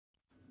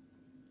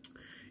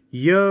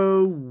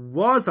Yo,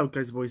 what's up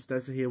guys, boys,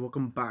 STEFSTER here,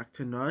 welcome back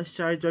to another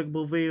Shy Dragon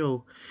Ball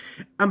video.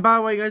 And by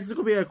the way guys, this is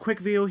going to be a quick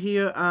video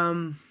here,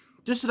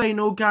 just so that you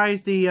know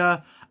guys,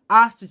 the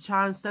Ask the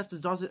Challenge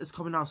STEFSTER does it is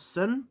coming out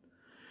soon.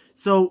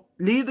 So,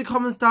 leave the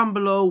comments down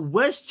below,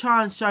 which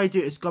challenge should I do?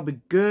 It's going to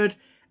be good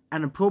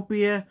and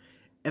appropriate.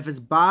 If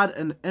it's bad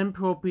and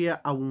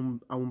inappropriate, I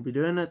won't be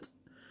doing it.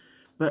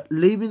 But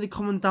leave me the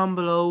comment down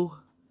below.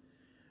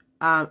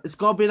 It's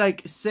got to be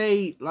like,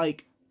 say,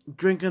 like,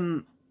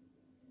 drinking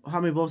how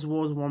many bottles of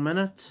water in 1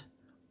 minute,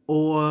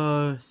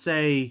 or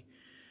say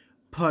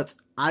put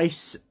an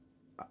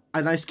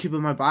ice cube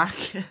in my back.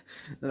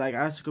 Like,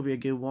 that's gonna be a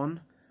good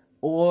one.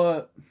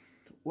 Or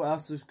what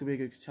else is gonna be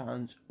a good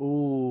challenge?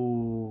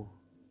 Oh,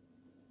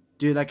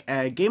 do like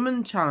a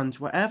gaming challenge,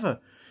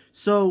 whatever.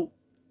 So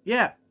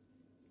yeah,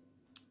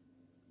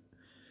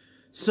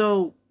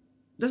 so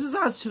this is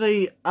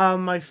actually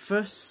my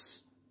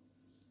first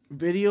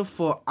video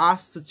for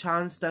Ask the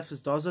Challenge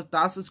STEFSTER Does It.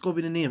 That's just gonna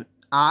be the name.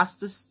 Ask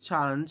this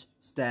challenge,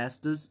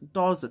 STEFSTER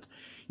Does It.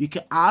 You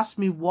can ask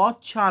me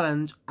what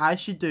challenge I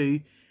should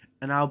do,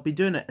 and I'll be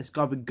doing it. It's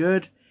gotta be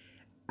good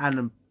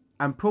and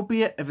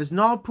appropriate. If it's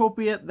not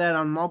appropriate, then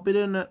I'm not be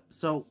doing it.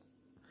 So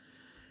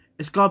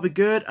it's gotta be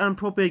good and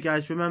appropriate,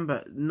 guys.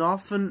 Remember,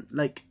 nothing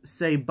like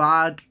say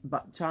bad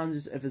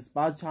challenges. If it's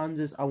bad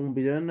challenges, I won't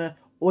be doing it.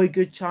 Or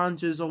good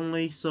challenges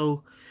only.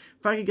 So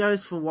thank you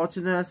guys for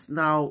watching this.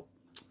 Now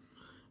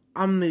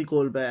I'm gonna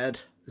go to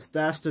bed. The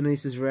STEFSTER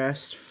needs his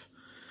rest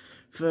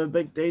for a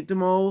big day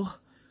tomorrow.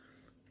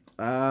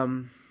 I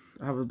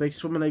have a big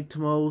swimming leg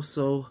tomorrow,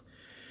 so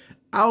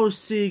I'll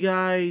see you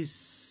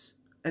guys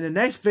in the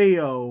next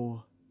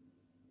video.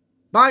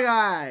 Bye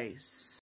guys!